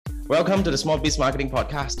Welcome to the Small Biz Marketing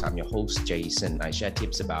Podcast. I'm your host, Jason. I share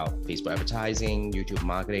tips about Facebook advertising, YouTube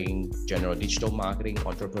marketing, general digital marketing,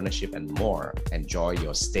 entrepreneurship, and more. Enjoy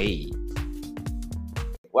your stay.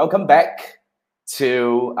 Welcome back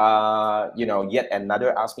to yet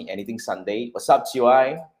another Ask Me Anything Sunday. What's up,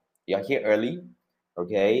 GY? You're here early,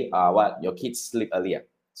 okay? Your kids sleep earlier,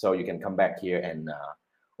 so you can come back here and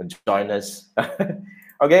join us.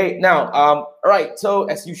 Okay, now, all right. So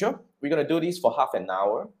as usual, we're gonna do this for half an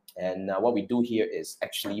hour. And what we do here is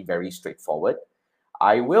actually very straightforward.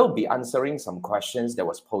 I will be answering some questions that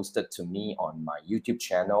was posted to me on my YouTube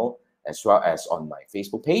channel as well as on my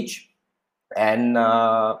Facebook page. And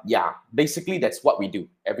basically that's what we do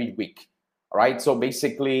every week. All right. So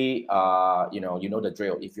basically, you know the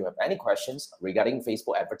drill. If you have any questions regarding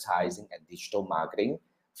Facebook advertising and digital marketing,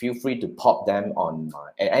 feel free to pop them on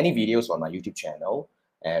any videos on my YouTube channel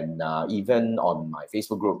and even on my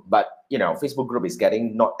Facebook group. But Facebook group is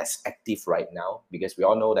getting not as active right now because we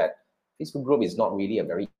all know that Facebook group is not really a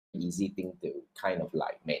very easy thing to kind of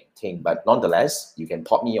like maintain. But nonetheless, you can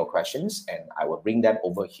pop me your questions and I will bring them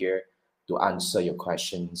over here to answer your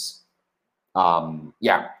questions.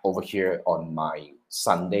 Over here on my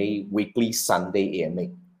weekly Sunday AMA.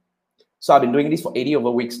 So I've been doing this for 80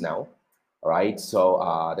 over weeks now. All right.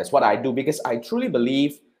 So that's what I do because I truly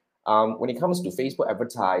believe when it comes to Facebook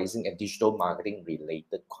advertising and digital marketing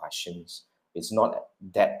related questions, it's not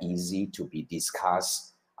that easy to be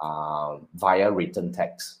discussed via written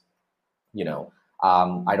text.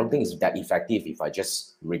 I don't think it's that effective if I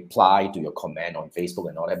just reply to your comment on Facebook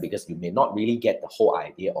and all that, because you may not really get the whole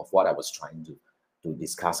idea of what I was trying to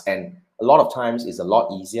discuss. And a lot of times it's a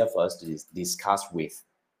lot easier for us to discuss with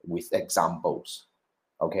examples.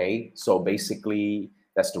 Okay, so basically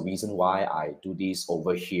that's the reason why I do this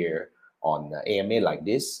over here on AMA like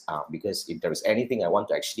this, because if there is anything I want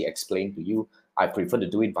to actually explain to you, I prefer to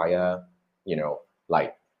do it via, via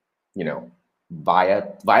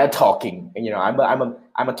talking. And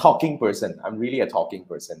I'm a talking person. I'm really a talking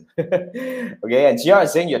person. Okay, and Gia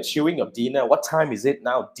is saying you're chewing your dinner. What time is it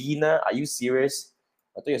now? Dinner? Are you serious?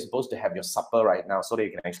 I thought you're supposed to have your supper right now so that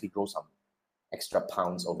you can actually grow some extra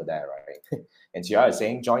pounds over there, right? And Gia is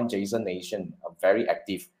saying join Jason Nation, very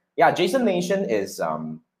active. Yeah, Jason Nation is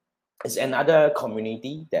another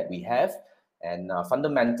community that we have, and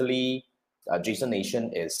fundamentally, Jason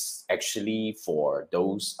Nation is actually for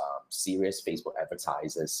those serious Facebook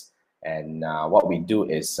advertisers. And what we do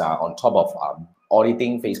is on top of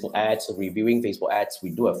auditing Facebook ads, reviewing Facebook ads,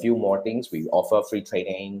 we do a few more things. We offer free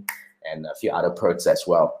training and a few other perks as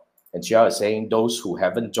well. And Chia is saying those who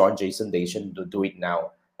haven't joined Jason Nation to do it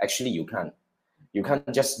now. Actually, you can't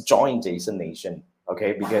just join Jason Nation,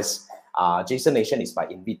 okay? Because Jason Nation is by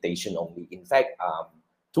invitation only. In fact,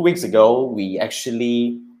 2 weeks ago, we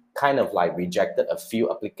actually kind of like rejected a few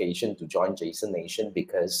applications to join Jason Nation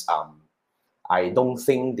because I don't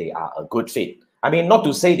think they are a good fit. I mean, not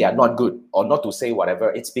to say they are not good or not to say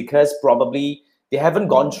whatever. It's because probably they haven't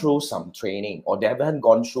gone through some training or they haven't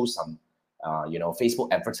gone through some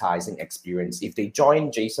Facebook advertising experience. If they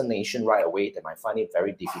join Jason Nation right away, they might find it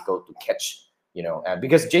very difficult to catch,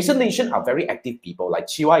 because Jason Nation are very active people. Like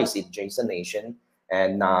Chiwa is in Jason Nation,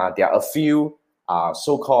 and there are a few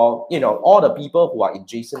so-called, all the people who are in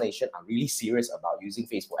Jason Nation are really serious about using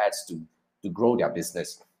Facebook ads to grow their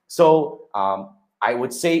business. So I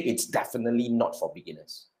would say it's definitely not for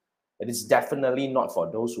beginners. It is definitely not for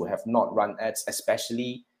those who have not run ads,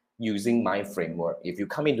 especially using my framework. If you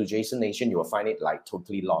come into Jason Nation, you will find it like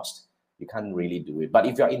totally lost. You can't really do it. But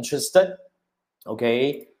if you're interested,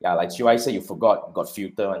 okay, yeah, like Chiwai said, you got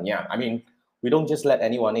filter. And yeah, I mean, we don't just let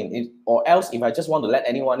anyone in. Or else, if I just want to let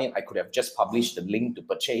anyone in, I could have just published the link to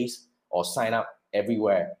purchase or sign up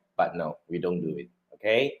everywhere. But no, we don't do it,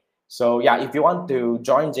 okay? So yeah, if you want to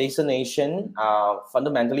join Jason Nation,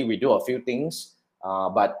 fundamentally, we do a few things,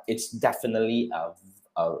 but it's definitely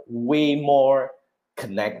a way more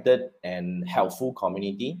connected and helpful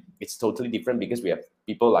community. It's totally different because we have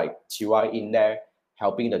people like Chiwa in there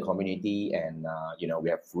helping the community, and we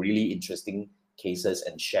have really interesting cases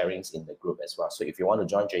and sharings in the group as well. So if you want to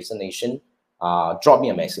join Jason Nation, drop me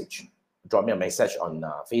a message on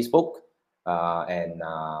Facebook, and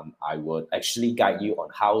I would actually guide you on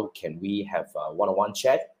how can we have a one-on-one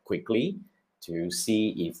chat quickly to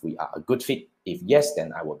see if we are a good fit. If yes,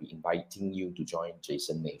 then I will be inviting you to join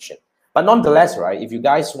Jason Nation. But nonetheless, right, if you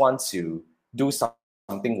guys want to do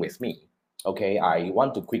something with me, okay, I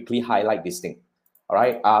want to quickly highlight this thing. All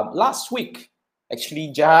right. Last week,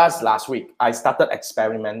 actually just last week, I started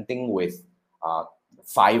experimenting with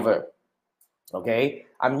Fiverr. Okay.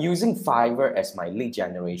 I'm using Fiverr as my lead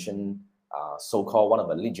generation, so-called one of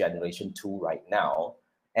the lead generation tool right now.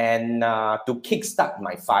 And to kickstart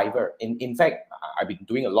my Fiverr. In fact, I've been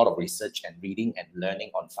doing a lot of research and reading and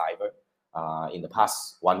learning on Fiverr in the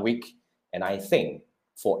past 1 week. And I think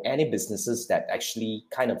for any businesses that actually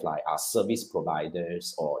kind of like are service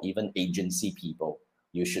providers or even agency people,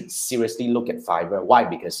 you should seriously look at Fiverr. Why?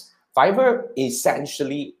 Because Fiverr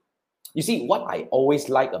essentially, you see, what I always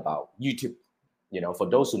like about YouTube, for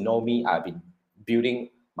those who know me, I've been building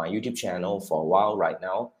my YouTube channel for a while right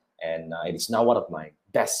now, and it is now one of my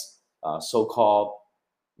best so-called,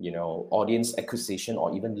 audience acquisition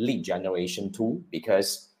or even lead generation tool,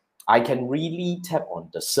 because I can really tap on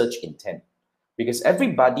the search intent. Because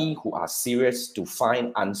everybody who are serious to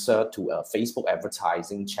find answer to a Facebook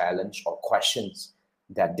advertising challenge or questions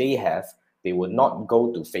that they have, they will not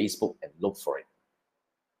go to Facebook and look for it.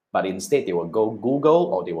 But instead, they will go Google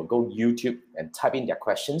or they will go YouTube and type in their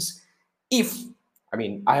questions.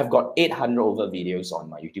 I have got 800 over videos on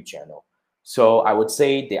my YouTube channel. So I would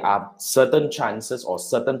say there are certain chances or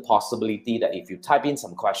certain possibility that if you type in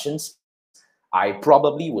some questions, I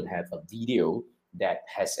probably would have a video that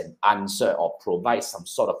has an answer or provides some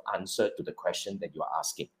sort of answer to the question that you are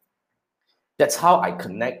asking. That's how I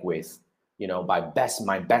connect with, my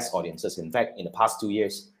best audiences. In fact, in the past 2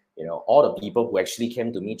 years, all the people who actually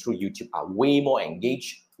came to me through YouTube are way more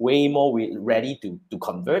engaged, way more ready to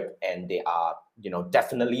convert, and they are,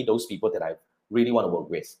 definitely those people that I really want to work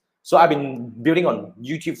with. So I've been building on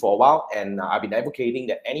YouTube for a while, and I've been advocating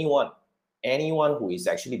that anyone who is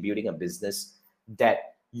actually building a business,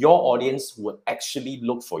 that your audience would actually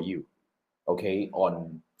look for you, okay,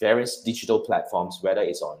 on various digital platforms, whether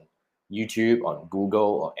it's on YouTube, on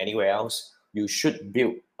Google, or anywhere else. You should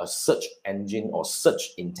build a search engine or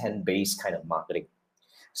search intent-based kind of marketing.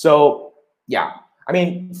 So yeah,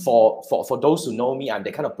 for those who know me, I'm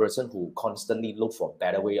the kind of person who constantly look for a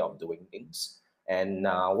better way of doing things. And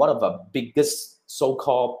one of the biggest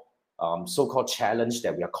so-called challenge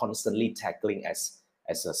that we are constantly tackling as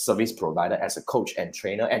a service provider, as a coach and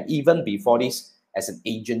trainer, and even before this, as an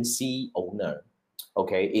agency owner,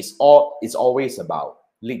 okay, it's always about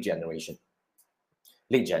lead generation.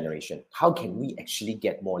 How can we actually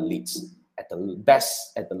get more leads at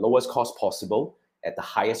the lowest cost possible, at the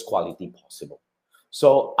highest quality possible?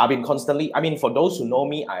 So I've been constantly, for those who know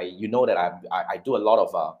me, you know that I do a lot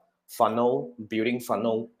of building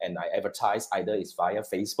funnel, and I advertise either it's via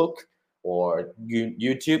Facebook or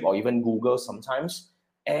YouTube or even Google sometimes.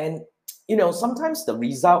 And sometimes the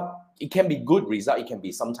result, it can be good result, it can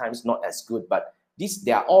be sometimes not as good, but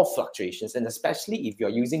they are all fluctuations. And especially if you're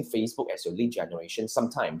using Facebook as your lead generation,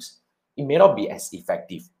 sometimes it may not be as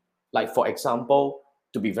effective. Like, for example,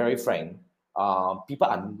 to be very frank, people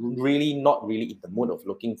are not really in the mood of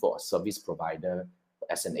looking for a service provider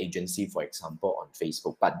as an agency, for example, on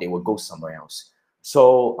Facebook, but they will go somewhere else.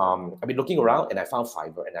 So I've been looking around and I found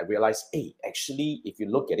Fiverr, and I realized, hey, actually, if you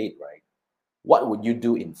look at it, right, what would you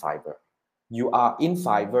do in Fiverr? You are in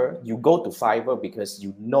Fiverr, you go to Fiverr because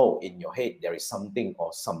you know in your head there is something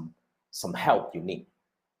or some help you need.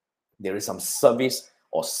 There is some service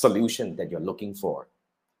or solution that you're looking for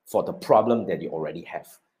the problem that you already have.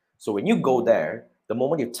 So when you go there, the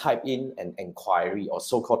moment you type in an inquiry or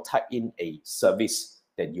so-called type in a service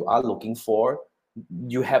that you are looking for,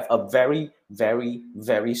 you have a very, very,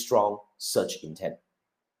 very strong search intent.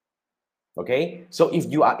 Okay, so if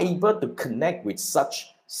you are able to connect with such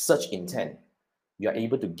intent, you are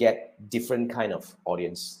able to get different kind of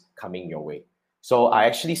audience coming your way. So I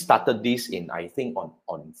actually started this I think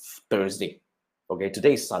on Thursday. Okay,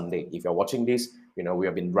 today is Sunday. If you're watching this, we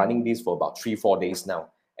have been running this for about 3-4 days now,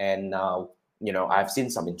 and I've seen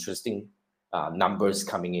some interesting numbers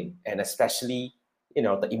coming in, and especially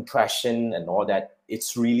the impression and all that,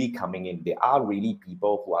 it's really coming in. There are really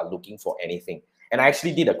people who are looking for anything. And I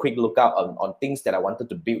actually did a quick lookout on things that I wanted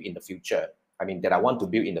to build in the future. That I want to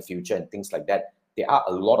build in the future and things like that. There are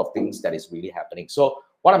a lot of things that is really happening. So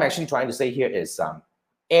what I'm actually trying to say here is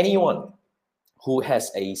anyone who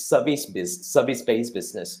has a service-based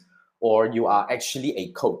business, or you are actually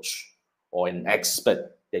a coach or an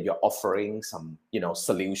expert that you're offering some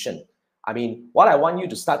solution. What I want you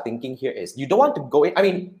to start thinking here is you don't want to go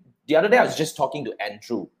in. The other day I was just talking to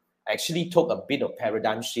Andrew. I actually took a bit of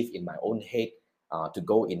paradigm shift in my own head to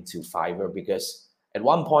go into Fiverr, because at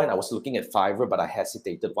one point I was looking at Fiverr, but I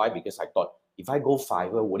hesitated. Why? Because I thought, if I go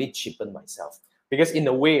Fiverr, would it cheapen myself? Because in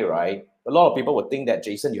a way, right, a lot of people would think that,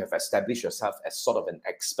 Jason, you have established yourself as sort of an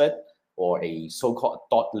expert or a so-called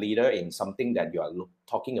thought leader in something that you are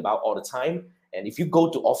talking about all the time. And if you go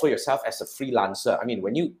to offer yourself as a freelancer,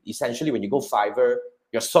 when you go Fiverr,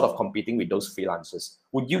 you're sort of competing with those freelancers.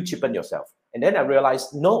 Would you cheapen yourself? And then I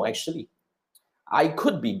realized, no, actually, I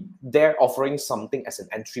could be there offering something as an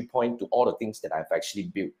entry point to all the things that I've actually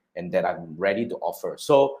built and that I'm ready to offer.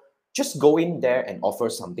 So just go in there and offer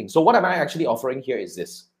something. So what am I actually offering here is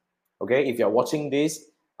this. Okay, if you're watching this,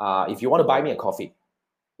 if you want to buy me a coffee,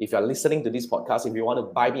 if you're listening to this podcast, if you want to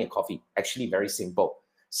buy me a coffee, actually very simple.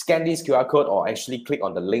 Scan this QR code or actually click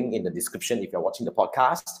on the link in the description if you're watching the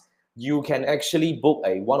podcast. You can actually book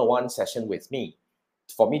a one-on-one session with me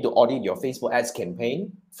for me to audit your Facebook ads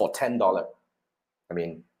campaign for $10. I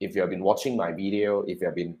mean, if you have been watching my video, if you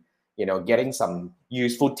have been, getting some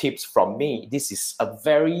useful tips from me, this is a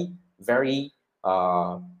very, very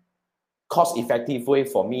cost-effective way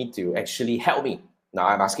for me to actually help me. Now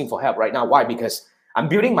I'm asking for help right now. Why? Because I'm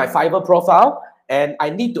building my Fiverr profile and I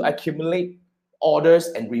need to accumulate orders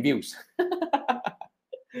and reviews.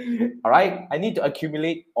 All right, I need to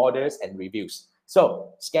accumulate orders and reviews.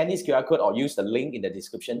 So scan this QR code or use the link in the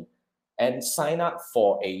description and sign up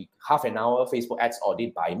for a half an hour Facebook ads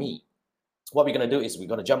audit by me. What we're going to do is we're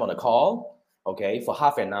going to jump on a call, okay, for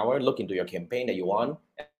half an hour, look into your campaign that you want,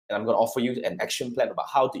 and I'm going to offer you an action plan about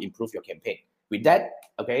how to improve your campaign. With that,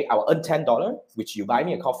 okay, I will earn $10, which you buy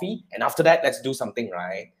me a coffee, and after that, let's do something,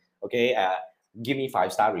 right? Okay, give me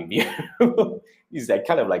 5-star review. Is that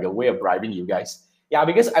kind of like a way of bribing you guys? Yeah,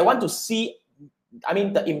 because I want to see,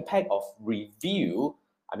 the impact of review,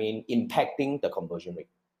 impacting the conversion rate.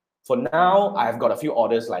 For now, I've got a few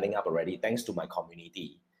orders lining up already, thanks to my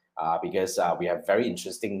community, because we have very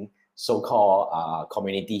interesting so-called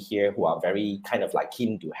community here who are very kind of like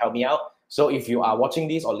keen to help me out. So if you are watching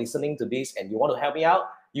this or listening to this and you want to help me out,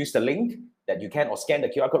 use the link that you can or scan the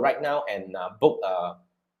QR code right now and book a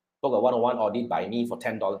one-on-one audit by me for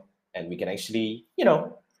 $10. And we can actually,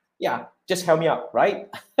 just help me out, right?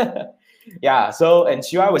 Yeah, so, and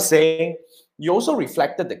Shiva was saying, you also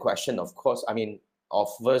reflected the question, of course, of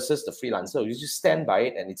versus the freelancer. You just stand by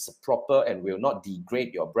it and it's proper and will not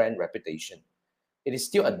degrade your brand reputation. It is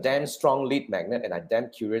still a damn strong lead magnet and I'm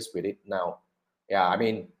damn curious with it now. Yeah,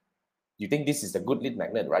 you think this is a good lead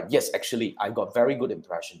magnet, right? Yes, actually, I got very good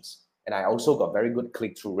impressions and I also got very good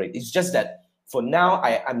click-through rate. It's just that for now,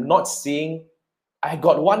 I'm not seeing, I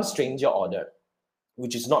got one stranger order,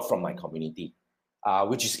 which is not from my community,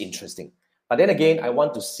 which is interesting. But then again, I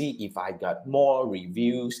want to see if I got more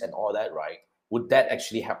reviews and all that, right? Would that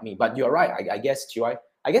actually help me? But you're right, I guess, Chiwai.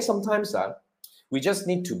 I guess sometimes we just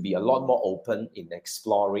need to be a lot more open in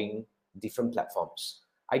exploring different platforms.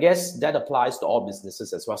 I guess that applies to all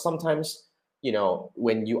businesses as well. Sometimes,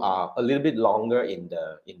 when you are a little bit longer in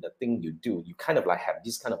the thing you do, you kind of like have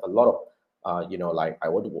this kind of a lot of, like I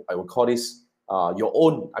would call this your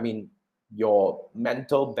own, your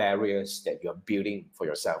mental barriers that you're building for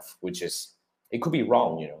yourself, which is, it could be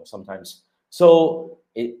wrong, sometimes. So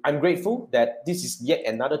I'm grateful that this is yet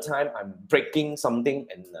another time I'm breaking something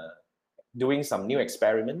and doing some new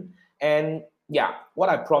experiment. And yeah, what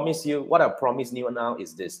I promise you now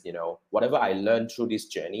is this, whatever I learned through this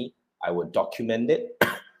journey, I would document it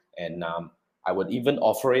and I would even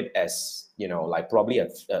offer it as, like probably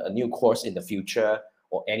a new course in the future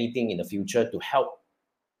or anything in the future to help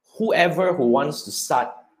whoever who wants to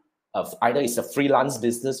start either it's a freelance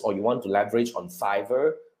business or you want to leverage on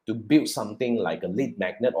Fiverr to build something like a lead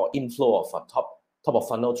magnet or inflow of a top of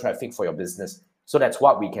funnel traffic for your business. So that's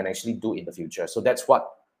what we can actually do in the future. So that's what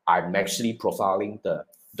I'm actually profiling,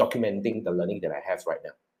 documenting the learning that I have right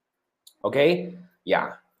now. Okay,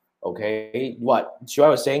 yeah, okay. What Joy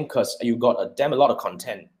was saying, because you got a damn a lot of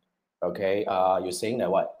content. Okay, you're saying that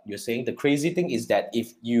what? You're saying the crazy thing is that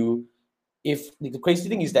if it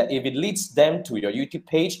leads them to your YouTube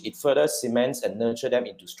page, it further cements and nurture them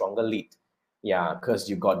into stronger lead. Yeah, because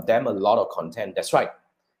you got them a lot of content. That's right.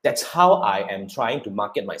 That's how I am trying to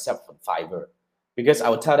market myself on Fiverr. Because I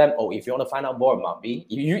will tell them, oh, if you want to find out more about me,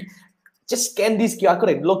 you just scan this QR code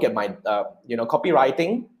and look at my,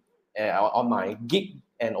 copywriting on my gig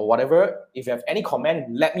and or whatever. If you have any comment,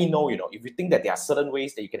 let me know. If you think that there are certain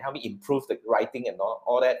ways that you can help me improve the writing and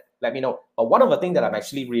all that, let me know. But one of the things that I'm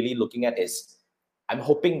actually really looking at is I'm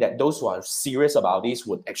hoping that those who are serious about this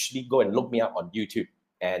would actually go and look me up on YouTube,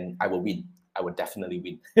 and I will win. I would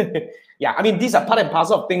definitely win. Yeah, these are part and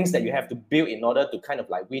parcel of things that you have to build in order to kind of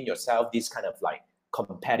like win yourself this kind of like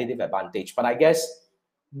competitive advantage. But I guess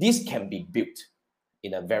this can be built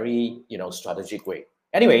in a very, strategic way.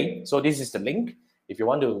 Anyway, so this is the link. If you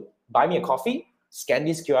want to buy me a coffee, scan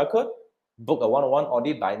this QR code, book a one-on-one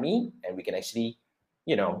audit by me, and we can actually,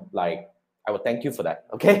 I would thank you for that.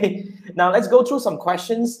 Okay. Now let's go through some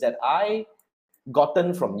questions that I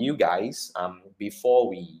gotten from you guys before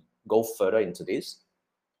we go further into this.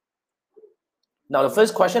 Now the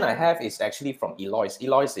first question I have is actually from Eloise.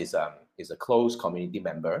 Eloise is a close community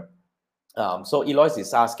member. So Eloise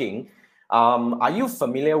is asking, are you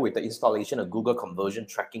familiar with the installation of Google conversion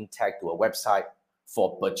tracking tag to a website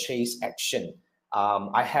for purchase action?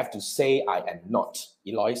 I have to say I am not.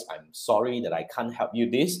 Eloise, I'm sorry that I can't help you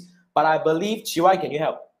this, but I believe, Chiwai, can you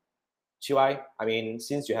help? Chiwai, I mean,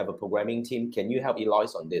 since you have a programming team, can you help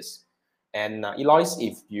Eloise on this? And Eloise,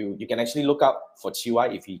 if you can actually look up for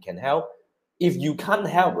Chiwai if he can help. If you can't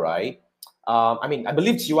help, right? I mean, I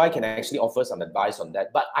believe Chiwai can actually offer some advice on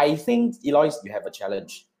that. But I think, Eloise, you have a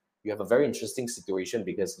challenge. You have a very interesting situation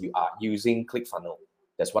because you are using ClickFunnels.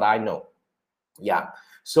 That's what I know. Yeah.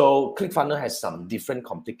 So ClickFunnels has some different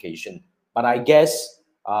complication, but I guess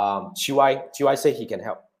Chiwai said he can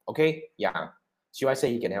help. Okay. Yeah. Chiwai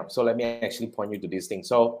said he can help. So let me actually point you to this thing.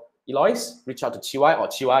 So Eloise, reach out to Chiwai, or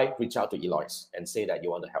Chiwai, reach out to Eloise and say that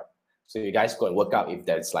you want to help. So you guys go and work out if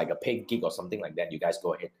there's like a paid gig or something like that. You guys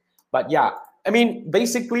go ahead. But yeah, I mean,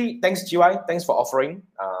 basically, thanks Chiwai, thanks for offering.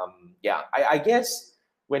 Yeah, I guess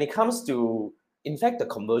when it comes to, in fact, the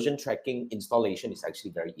conversion tracking installation is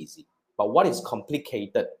actually very easy. But what is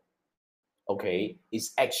complicated, okay,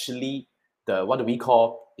 is actually the, what do we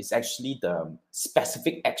call, is actually the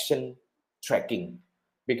specific action tracking,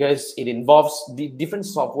 because it involves the different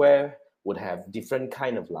software would have different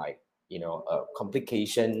kind of like,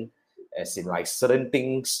 complication, as in like certain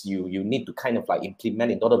things you need to kind of like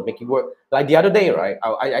implement in order to make it work. Like the other day, right,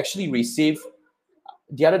 I actually received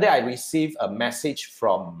the other day I received a message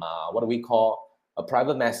from what do we call, a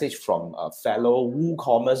private message from a fellow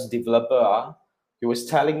WooCommerce developer. He was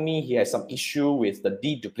telling me he has some issue with the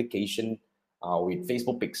deduplication with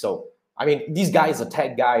Facebook Pixel. I mean, this guy is a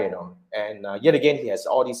tech guy, and yet again he has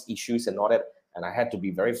all these issues and all that. And I had to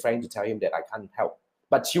be very frank to tell him that I can't help.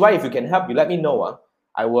 But Chiwa, if you can help, you let me know.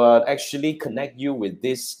 I will actually connect you with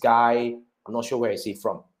this guy. I'm not sure where is he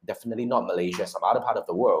from. Definitely not Malaysia, some other part of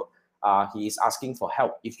the world. He is asking for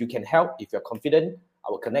help. If you can help, if you're confident,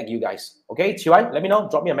 I will connect you guys. Okay, Chiwai, let me know.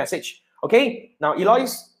 Drop me a message. Okay, now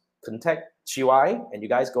Eloise, contact Chiwai, and you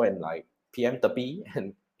guys go and like PM Tepi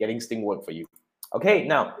and getting Sting work for you. Okay,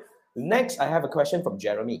 now next I have a question from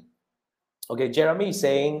Jeremy. Okay, Jeremy is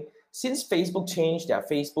saying, since Facebook changed their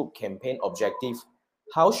Facebook campaign objective,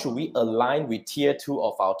 how should we align with tier 2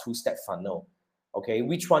 of our two-step funnel? Okay,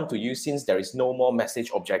 which one to use since there is no more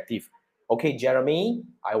message objective? Okay, Jeremy,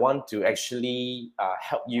 I want to actually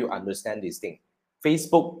help you understand this thing.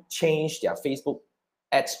 Facebook changed their Facebook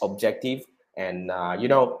ads objective, and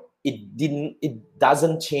it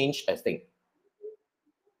doesn't change a thing.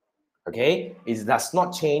 Okay, it does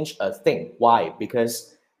not change a thing. Why?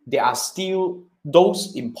 Because there are still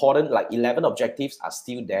those important, like 11 objectives are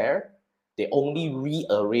still there. They only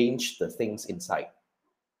rearrange the things inside.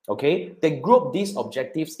 Okay, they group these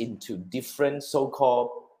objectives into different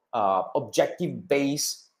so-called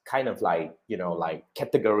objective-based kind of like, like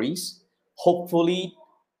categories. Hopefully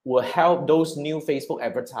will help those new Facebook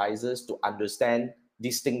advertisers to understand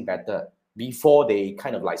this thing better before they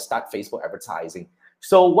kind of like start Facebook advertising.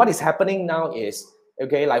 So what is happening now is,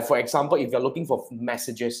 okay, like for example, if you're looking for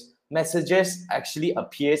messages actually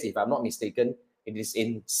appears, if I'm not mistaken, it is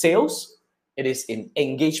in sales, it is in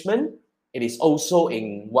engagement, it is also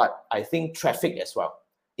in what I think traffic as well.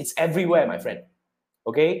 It's everywhere, my friend.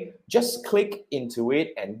 Okay, just click into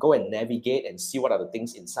it and go and navigate and see what are the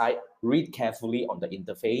things inside. Read carefully on the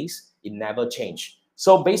interface. It never changed.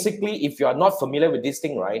 So basically, if you are not familiar with this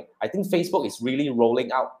thing, right, I think Facebook is really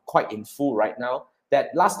rolling out quite in full right now. That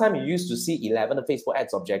last time you used to see 11 Facebook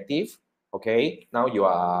ads objective, okay, now you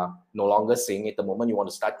are no longer seeing it. The moment you want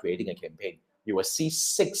to start creating a campaign, you will see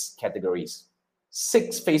 6 categories,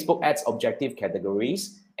 6 Facebook ads objective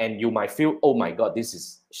categories, and you might feel, oh my God, this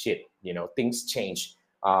is shit. Things change.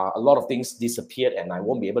 A lot of things disappeared, and I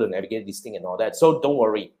won't be able to navigate this thing and all that. So don't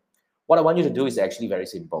worry. What I want you to do is actually very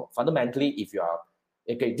simple. Fundamentally, if you are,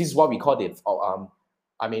 okay, this is what we call it.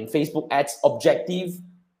 Facebook ads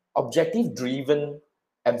objective-driven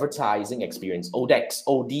advertising experience, ODAX,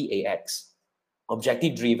 ODAX,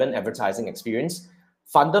 objective-driven advertising experience.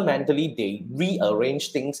 Fundamentally, they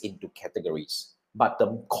rearrange things into categories, but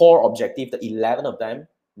the core objective, the 11 of them,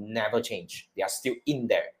 never change. They are still in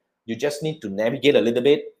there. You just need to navigate a little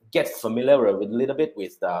bit, get familiar with a little bit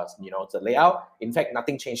with the layout. In fact,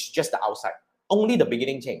 nothing changed, just the outside. Only the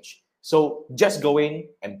beginning changed. So just go in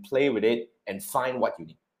and play with it and find what you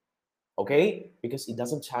need. Okay? Because it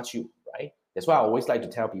doesn't charge you, right? That's why I always like to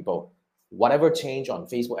tell people, whatever change on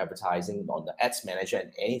Facebook advertising, on the ads manager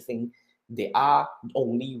and anything, they are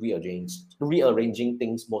only rearranging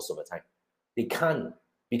things most of the time. They can't,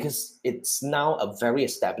 because it's now a very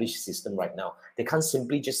established system right now. They can't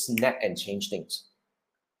simply just snap and change things.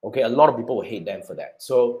 Okay, a lot of people will hate them for that.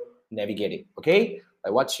 So navigate it. Okay,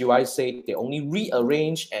 Like what Chiwai said, they only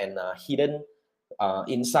rearrange and hidden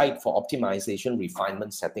inside for optimization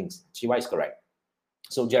refinement settings. Chiwai is correct.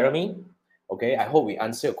 So Jeremy, okay, I hope we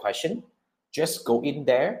answer your question. Just go in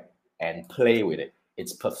there and play with it.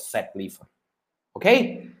 It's perfectly fine.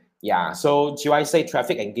 Okay? Yeah, so GY say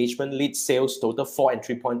traffic engagement, lead sales, total 4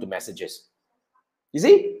 entry point to messages. You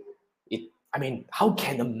see? I mean, how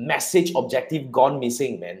can a message objective gone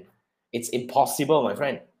missing, man? It's impossible, my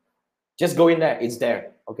friend. Just go in there, it's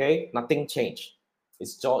there, okay? Nothing changed.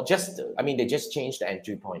 It's just, I mean, they just changed the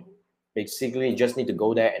entry point. Basically, you just need to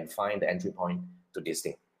go there and find the entry point to this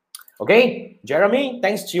thing. Okay, Jeremy,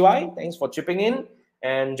 thanks, GY. Thanks for chipping in.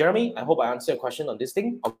 And Jeremy, I hope I answered your question on this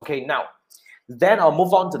thing. Okay, now, then I'll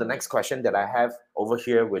move on to the next question that I have over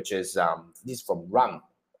here, which is this from Ram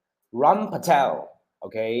Patel.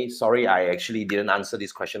 Okay, sorry, I actually didn't answer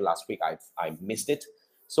this question last week. I missed it.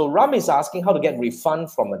 So Ram is asking how to get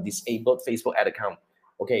refund from a disabled Facebook ad account.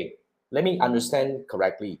 Okay, let me understand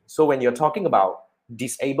correctly. So when you're talking about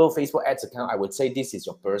disabled Facebook ads account, I would say this is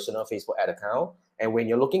your personal Facebook ad account. And when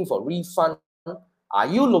you're looking for refund, are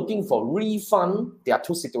you looking for refund? There are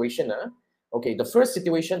two situations. Okay, the first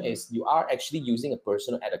situation is you are actually using a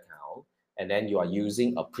personal ad account and then you are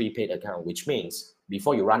using a prepaid account, which means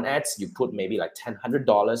before you run ads, you put maybe like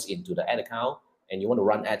 $100 into the ad account and you want to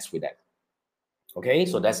run ads with that. Okay,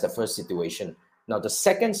 so that's the first situation. Now, the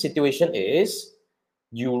second situation is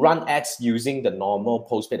you run ads using the normal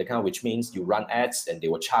postpaid account, which means you run ads and they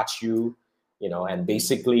will charge you, and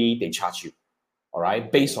basically they charge you, all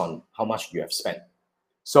right, based on how much you have spent.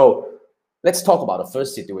 So let's talk about the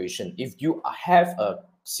first situation. If you have a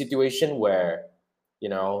situation where,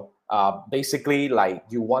 basically like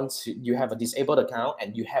you have a disabled account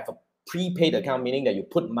and you have a prepaid account, meaning that you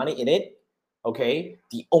put money in it, okay,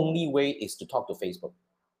 the only way is to talk to Facebook.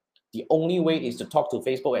 The only way is to talk to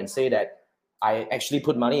Facebook and say that I actually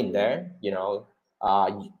put money in there,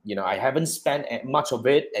 I haven't spent much of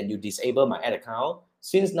it and you disable my ad account.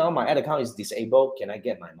 Since now my ad account is disabled, can I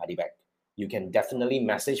get my money back? You can definitely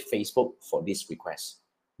message Facebook for this request.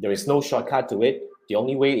 There is no shortcut to it. The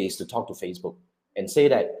only way is to talk to Facebook and say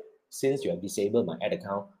that since you have disabled my ad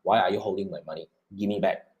account, why are you holding my money? Give me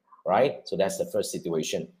back, right? So that's the first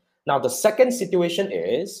situation. Now, the second situation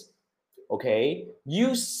is, okay,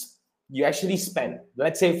 you actually spend,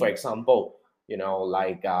 let's say, for example,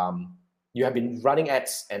 you have been running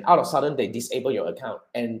ads and out of sudden they disable your account.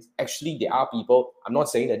 And actually there are people, I'm not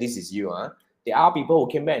saying that this is you, there are people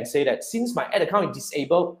who came back and say that since my ad account is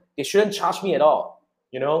disabled, they shouldn't charge me at all.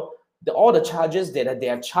 All the charges that they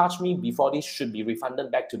have charged me before this should be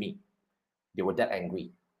refunded back to me. They were that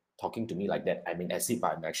angry, talking to me like that. I mean, as if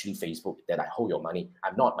I'm actually Facebook, that I hold your money.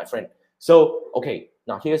 I'm not, my friend. So, okay,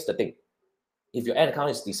 now here's the thing. If your ad account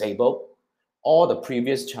is disabled, all the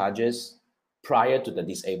previous charges prior to the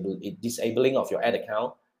disabling of your ad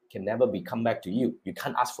account can never be come back to you. You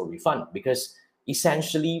can't ask for refund because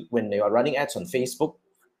essentially when you are running ads on Facebook,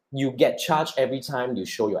 you get charged every time you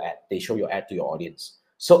show your ad. They show your ad to your audience.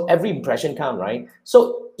 So every impression count, right?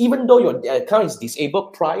 So even though your account is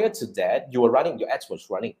disabled prior to that, your ads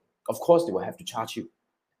was running. Of course, they will have to charge you.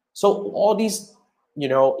 So all these,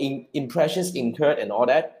 impressions incurred and all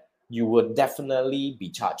that, you would definitely be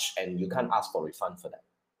charged and you can't ask for refund for that.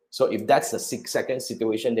 So if that's the second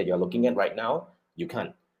situation that you're looking at right now, you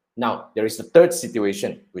can't. Now, there is the third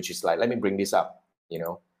situation, which is like, let me bring this up,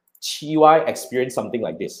 Chiwai experienced something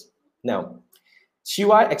like this. Now,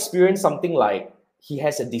 Chiwai experienced something like he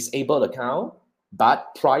has a disabled account,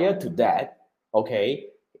 but prior to that, okay,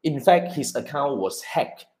 in fact, his account was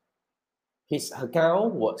hacked. His ad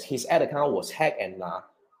account was hacked and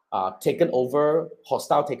taken over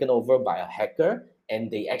by a hacker,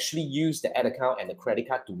 and they actually used the ad account and the credit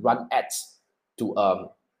card to run ads to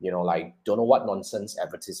don't know what nonsense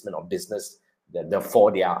advertisement or business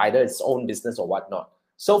for their either its own business or whatnot.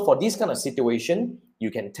 So for this kind of situation,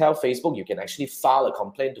 you can tell Facebook, you can actually file a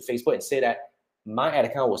complaint to Facebook and say that my ad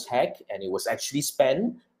account was hacked and it was actually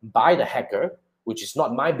spent by the hacker, which is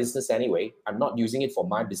not my business anyway. I'm not using it for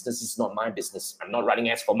my business. It's not my business. I'm not running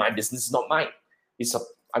ads for my business. It's not mine. It's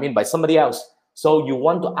by somebody else. So you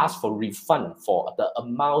want to ask for refund for the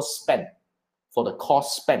amount spent, for the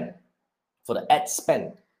cost spent, for the ad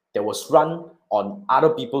spent that was run on other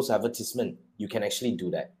people's advertisement. You can actually do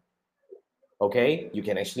that. Okay, you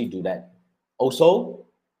can actually do that. Also,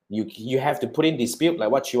 you have to put in dispute, like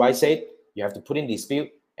what Chiwai said. You have to put in dispute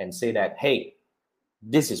and say that, hey,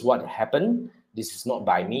 this is what happened. This is not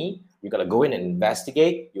by me. You got to go in and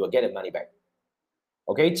investigate. You will get the money back.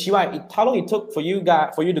 Okay, Chiwai, how long it took for you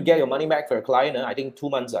to get your money back for a client? I think 2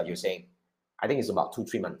 months, you're saying. I think it's about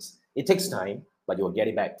 2-3 months. It takes time, but you will get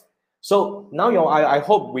it back. So now I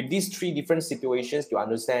hope with these 3 different situations, you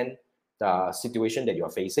understand the situation that you're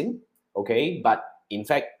facing, okay? But in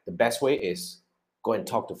fact, the best way is go and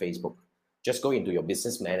talk to Facebook. Just go into your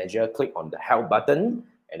business manager, click on the help button,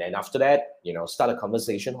 and then after that, start a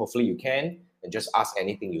conversation. Hopefully you can, and just ask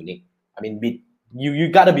anything you need. I mean, you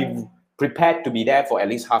gotta be prepared to be there for at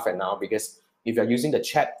least half an hour, because if you're using the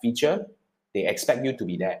chat feature, they expect you to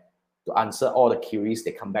be there to answer all the queries.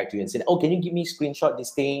 They come back to you and say, oh, can you give me screenshot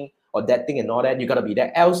this thing or that thing and all that? You gotta be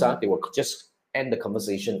there. Else, they will just end the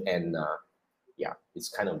conversation, and yeah, it's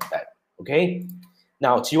kind of that. Okay.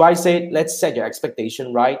 Now, TY said, let's set your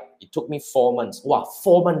expectation right. It took me 4 months. Wow,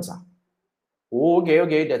 4 months.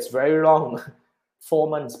 Okay, that's very long. 4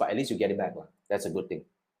 months, but at least you get it back. That's a good thing.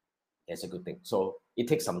 That's a good thing. So it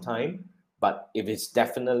takes some time, but if it's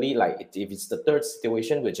definitely if it's the third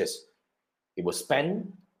situation, which is it was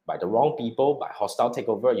spent by the wrong people, by hostile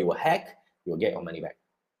takeover, you will hack, you will get your money back.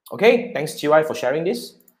 Okay, thanks TY for sharing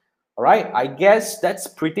this. All right, I guess that's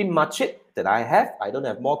pretty much it that I have. I don't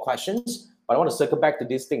have more questions, but I want to circle back to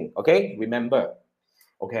this thing. Okay, remember,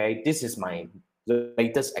 okay, this is my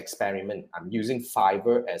latest experiment. I'm using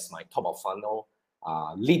Fiverr as my top of funnel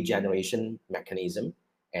lead generation mechanism,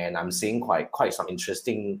 and I'm seeing quite some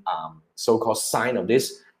interesting so-called sign of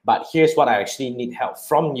this. But here's what I actually need help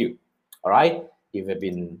from you. All right, if you've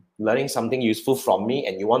been learning something useful from me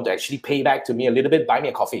and you want to actually pay back to me a little bit, buy me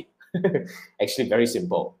a coffee. Actually, very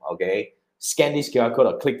simple. Okay, scan this QR code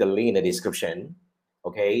or click the link in the description.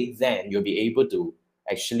 Okay, then you'll be able to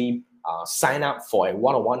actually sign up for a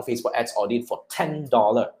one-on-one Facebook ads audit for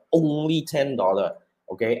 $10, only $10.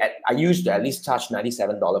 Okay, I used to at least charge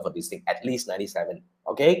 $97 for this thing, at least $97.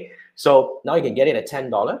 Okay, so now you can get it at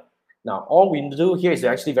 $10. Now all we do here is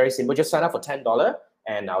actually very simple. Just sign up for $10,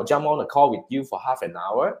 and I'll jump on a call with you for half an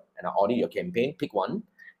hour, and I'll audit your campaign. Pick one.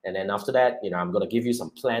 And then after that, I'm going to give you some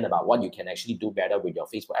plan about what you can actually do better with your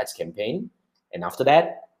Facebook ads campaign. And after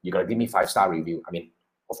that, you're going to give me 5-star review. I mean,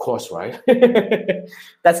 of course, right?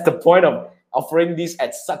 That's the point of offering this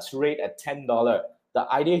at such rate at $10.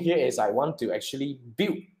 The idea here is I want to actually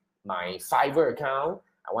build my Fiverr account.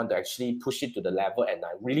 I want to actually push it to the level, and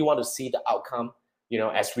I really want to see the outcome.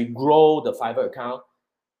 As we grow the Fiverr account,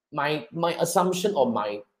 my assumption or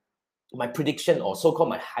my prediction, or so-called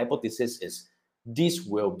my hypothesis, is this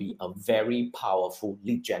will be a very powerful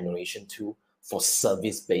lead generation tool for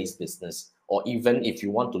service-based business, or even if you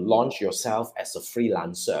want to launch yourself as a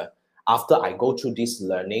freelancer. After I go through this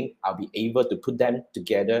learning, I'll be able to put them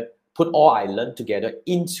together, put all I learned together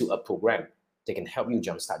into a program that can help you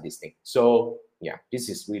jumpstart this thing. So yeah, this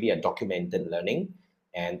is really a documented learning.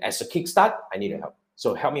 And as a kickstart, I need your help.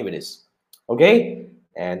 So help me with this. Okay?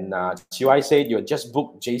 And TY said you just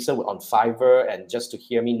booked Jason on Fiverr and just to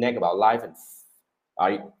hear me nag about life and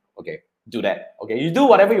okay, do that. Okay, you do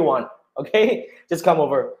whatever you want. Okay, just come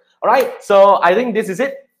over. All right, so I think this is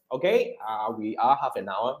it. Okay, we are half an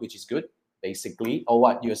hour, which is good, basically. Or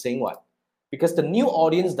what you're saying? What? Because the new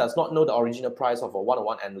audience does not know the original price of a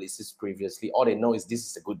one-on-one analysis previously. All they know is this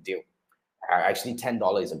is a good deal. Actually,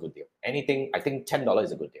 $10 is a good deal. Anything, I think $10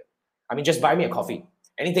 is a good deal. I mean, just buy me a coffee.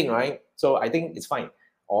 Anything, right? So I think it's fine.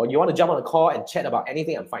 Or you want to jump on a call and chat about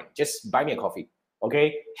anything, I'm fine. Just buy me a coffee.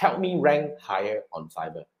 Okay, help me rank higher on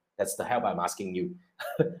Fiverr. That's the help I'm asking you,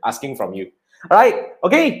 asking from you. All right,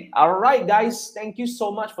 okay, all right, guys. Thank you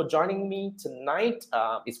so much for joining me tonight.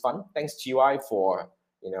 It's fun. Thanks, GY, for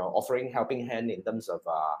offering helping hand in terms of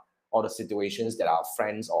all the situations that our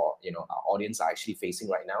friends or our audience are actually facing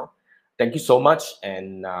right now. Thank you so much.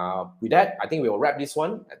 And with that, I think we will wrap this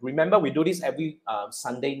one. Remember, we do this every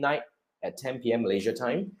Sunday night at 10 p.m. Malaysia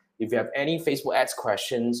time. If you have any Facebook ads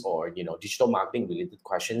questions or digital marketing related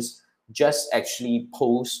questions, just actually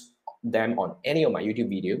post them on any of my YouTube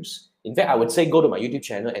videos. In fact, I would say go to my YouTube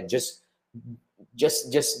channel and just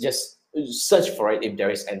search for it if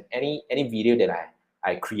there is any video that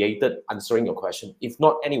I created answering your question. If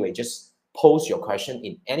not, anyway, just post your question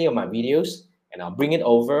in any of my videos and I'll bring it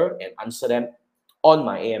over and answer them on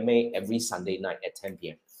my AMA every Sunday night at 10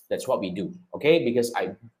 p.m. That's what we do, okay? Because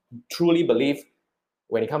I truly believe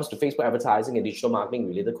when it comes to Facebook advertising and digital marketing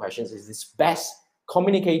related questions, it's best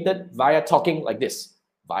communicated via talking like this,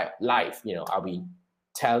 via live. I'll be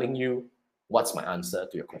telling you what's my answer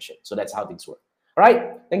to your question. So that's how things work. All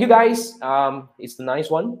right. Thank you, guys. It's a nice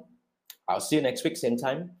one. I'll see you next week, same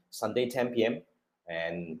time, Sunday, 10 p.m.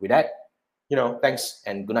 And with that, thanks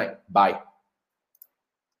and good night. Bye.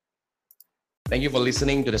 Thank you for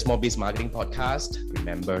listening to the Small Biz Marketing Podcast.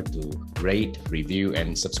 Remember to rate, review,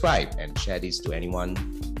 and subscribe, and share this to anyone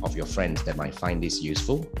of your friends that might find this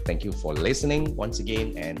useful. Thank you for listening once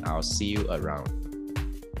again, and I'll see you around.